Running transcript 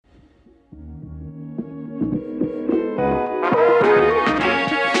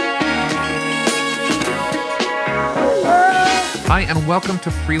Hi, and welcome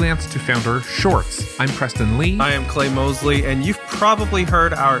to Freelance to Founder Shorts. I'm Preston Lee. I am Clay Mosley, and you've probably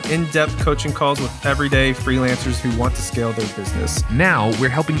heard our in-depth coaching calls with everyday freelancers who want to scale their business. Now, we're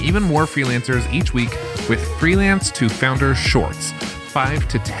helping even more freelancers each week with Freelance to Founder Shorts, 5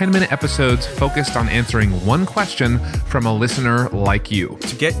 to 10-minute episodes focused on answering one question from a listener like you.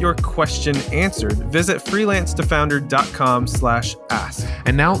 To get your question answered, visit freelancetofounder.com/ask.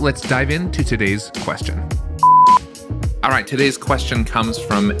 And now let's dive into today's question. All right, today's question comes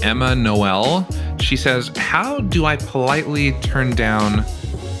from Emma Noel. She says, how do I politely turn down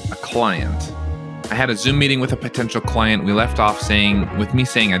a client? I had a Zoom meeting with a potential client. We left off with me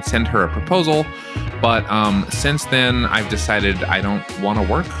saying I'd send her a proposal, but since then I've decided I don't want to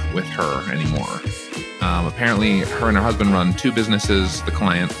work with her anymore. Apparently her and her husband run two businesses, the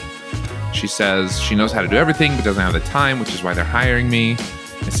client. She says she knows how to do everything but doesn't have the time, which is why they're hiring me.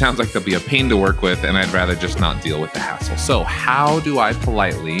 It sounds like they'll be a pain to work with, and I'd rather just not deal with the hassle. So how do I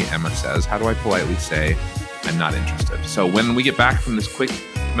politely, Emma says, how do I politely say I'm not interested? So when we get back from this quick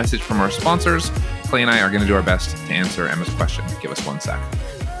message from our sponsors, Clay and I are going to do our best to answer Emma's question. Give us 1 sec.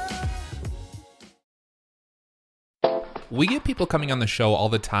 We get people coming on the show all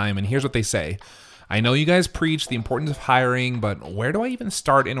the time, and here's what they say. I know you guys preach the importance of hiring, but where do I even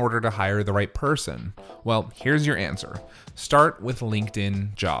start in order to hire the right person? Well, here's your answer. Start with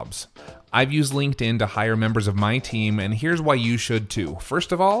LinkedIn Jobs. I've used LinkedIn to hire members of my team, and here's why you should too.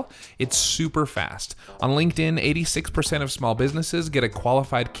 First of all, it's super fast. On LinkedIn, 86% of small businesses get a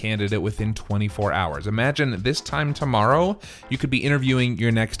qualified candidate within 24 hours. Imagine this time tomorrow, you could be interviewing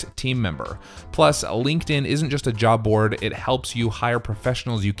your next team member. Plus, LinkedIn isn't just a job board, it helps you hire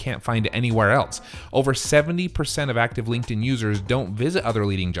professionals you can't find anywhere else. Over 70% of active LinkedIn users don't visit other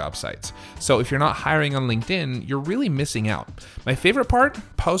leading job sites. So if you're not hiring on LinkedIn, you're really missing out. My favorite part?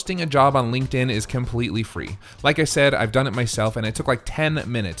 Posting a job on LinkedIn is completely free. Like I said, I've done it myself and it took like 10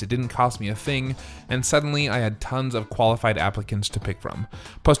 minutes. It didn't cost me a thing, and suddenly I had tons of qualified applicants to pick from.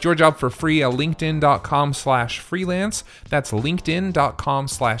 Post your job for free at linkedin.com/freelance. That's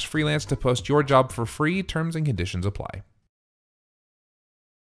linkedin.com/freelance to post your job for free. Terms and conditions apply.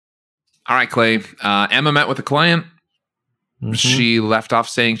 All right, Clay. Emma met with a client. Mm-hmm. She left off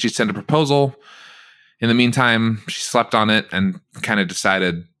saying she'd send a proposal. In the meantime, she slept on it and kind of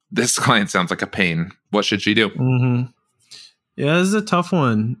decided this client sounds like a pain. What should she do? Mm-hmm. Yeah, this is a tough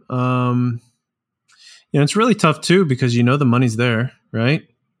one. It's really tough too because the money's there, right?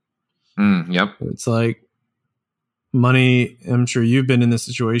 Yep. It's like money. I'm sure you've been in this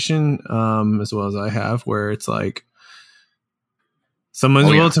situation as well as I have, where it's like someone's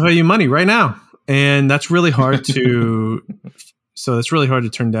willing to pay you money right now, and that's really hard to. So it's really hard to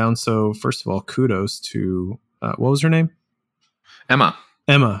turn down. So first of all, kudos to what was her name? Emma.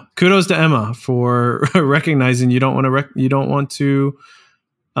 Kudos to Emma for recognizing you don't want to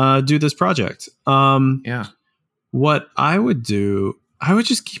do this project. What I would do, I would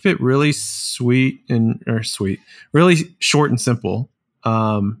just keep it really really short and simple.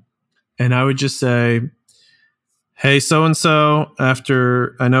 And I would just say, hey, so-and-so,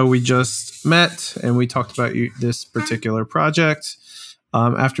 after I know we just met and we talked about this particular project,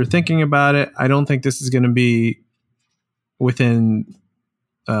 after thinking about it, I don't think this is going to be within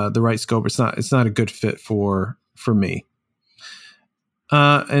the right scope. It's not a good fit for me.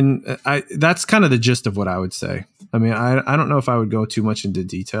 And that's kind of the gist of what I would say. I mean, I don't know if I would go too much into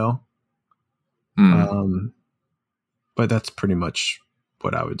detail, but that's pretty much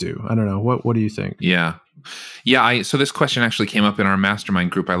what I would do. I don't know. What do you think? Yeah. So this question actually came up in our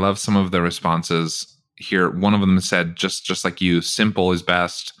mastermind group. I love some of the responses here. One of them said, just like you, simple is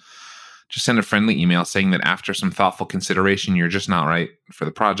best. Just send a friendly email saying that after some thoughtful consideration, you're just not right for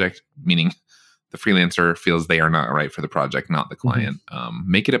the project, meaning the freelancer feels they are not right for the project, not the client. Mm-hmm.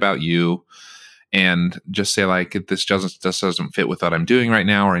 Make it about you and just say like, this doesn't fit with what I'm doing right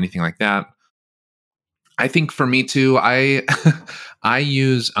now or anything like that. I think for me too, I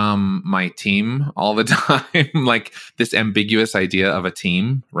use my team all the time, like this ambiguous idea of a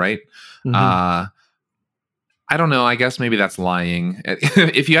team, right? Mm-hmm. I don't know. I guess maybe that's lying.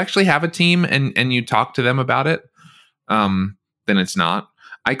 If you actually have a team and you talk to them about it, then it's not.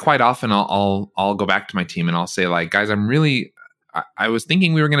 I quite often I'll go back to my team and I'll say like, guys, I was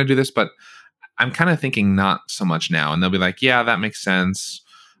thinking we were going to do this, but I'm kind of thinking not so much now. And they'll be like, yeah, that makes sense.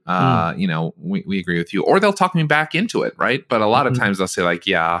 We agree with you. Or they'll talk me back into it, right? But a lot of times they'll say like,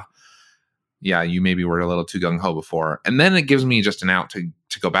 yeah, you maybe were a little too gung-ho before. And then it gives me just an out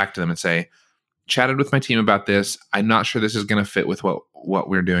to go back to them and say, chatted with my team about this. I'm not sure this is going to fit with what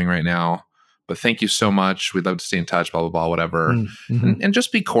we're doing right now, but thank you so much. We'd love to stay in touch, blah, blah, blah, whatever. Mm-hmm. And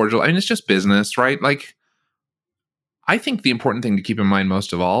just be cordial. I mean, it's just business, right? Like, I think the important thing to keep in mind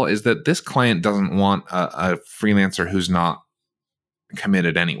most of all is that this client doesn't want a freelancer who's not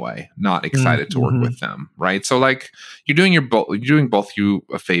committed anyway, not excited to work with them, right? So like you're doing both you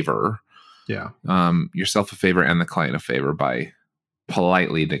a favor, yourself a favor and the client a favor by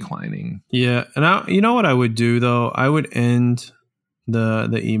politely declining. Yeah, and you know what I would do though? I would end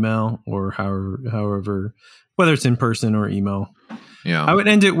the email or however, whether it's in person or email. Yeah, I would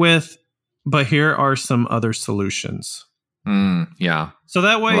end it with, but here are some other solutions. Yeah. So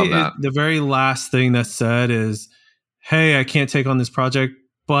that way, the very last thing that's said is, hey, I can't take on this project,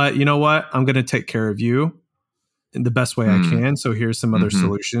 but you know what? I'm going to take care of you in the best way I can. So here's some other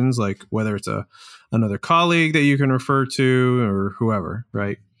solutions, like whether it's another colleague that you can refer to or whoever,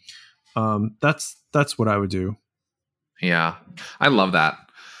 right? That's what I would do. Yeah, I love that.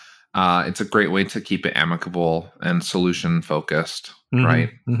 It's a great way to keep it amicable and solution focused, right?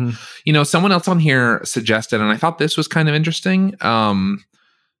 You know, someone else on here suggested, and I thought this was kind of interesting, to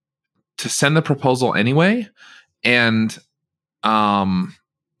send the proposal anyway. And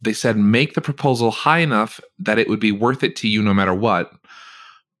they said, make the proposal high enough that it would be worth it to you no matter what.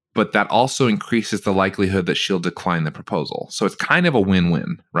 But that also increases the likelihood that she'll decline the proposal. So it's kind of a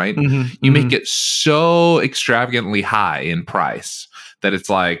win-win, right? You make it so extravagantly high in price that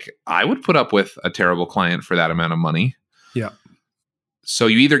it's like, I would put up with a terrible client for that amount of money. Yeah. So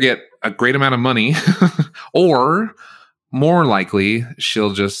you either get a great amount of money or more likely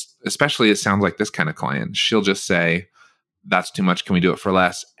she'll just, especially it sounds like this kind of client, she'll just say, that's too much. Can we do it for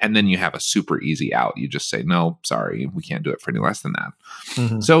less? And then you have a super easy out. You just say, no, sorry, we can't do it for any less than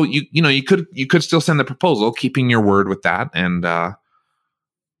that. So you could still send the proposal, keeping your word with that. And I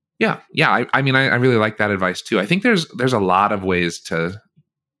mean, I really like that advice too. I think there's a lot of ways to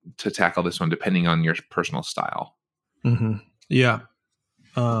tackle this one depending on your personal style. Yeah.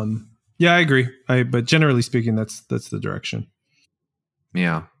 I agree. But generally speaking, that's the direction.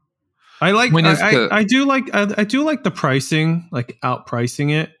 Yeah. I like. I do like the pricing, like outpricing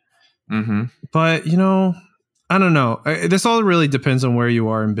it. But I don't know. This all really depends on where you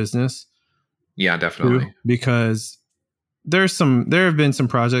are in business. Yeah, definitely. Too, because there have been some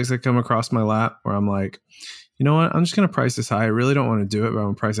projects that come across my lap where I'm like, you know what? I'm just going to price this high. I really don't want to do it, but I'm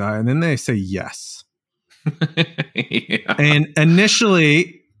going to price it high. And then they say yes. Yeah. And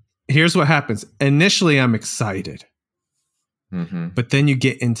initially, here's what happens. Initially, I'm excited. But then you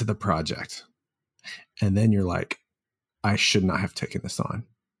get into the project and then you're like, I should not have taken this on.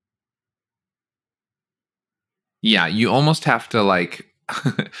 Yeah, you almost have to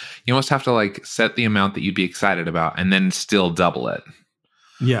set the amount that you'd be excited about and then still double it.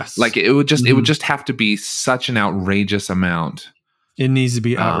 Yes. Like it would just have to be such an outrageous amount. It needs to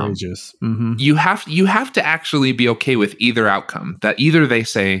be outrageous. You have to actually be okay with either outcome. That either they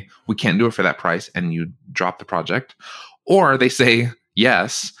say we can't do it for that price and you drop the project, or they say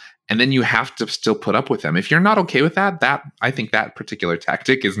yes, and then you have to still put up with them. If you're not okay with that I think that particular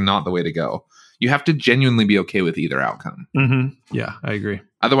tactic is not the way to go. You have to genuinely be okay with either outcome. Yeah, I agree.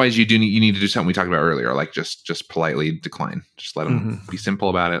 Otherwise, you need to do something we talked about earlier, like just politely decline. Just let them be simple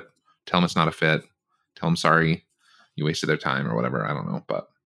about it. Tell them it's not a fit. Tell them sorry, you wasted their time or whatever. I don't know, but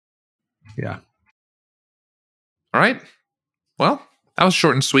yeah. All right. Well, that was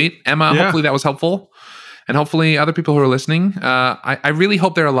short and sweet. Emma, hopefully that was helpful. And hopefully other people who are listening, I really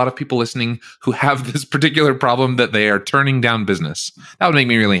hope there are a lot of people listening who have this particular problem that they are turning down business. That would make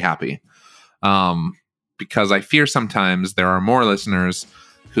me really happy. Because I fear sometimes there are more listeners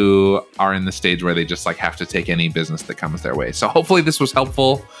who are in the stage where they just like have to take any business that comes their way. So hopefully this was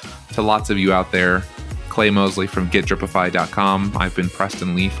helpful to lots of you out there. Clay Mosley from GetDripify.com. I've been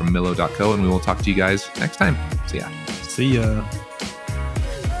Preston Lee from Millo.co, and we will talk to you guys next time. See ya.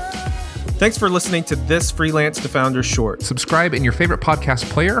 Thanks for listening to this Freelance to Founder short. Subscribe in your favorite podcast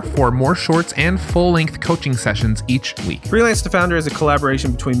player for more shorts and full-length coaching sessions each week. Freelance to Founder is a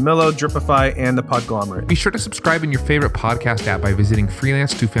collaboration between Millo, Dripify, and the Podglomerate. Be sure to subscribe in your favorite podcast app by visiting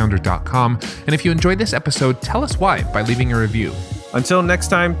freelancetofounder.com. And if you enjoyed this episode, tell us why by leaving a review. Until next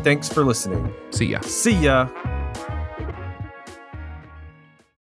time, thanks for listening. See ya. See ya.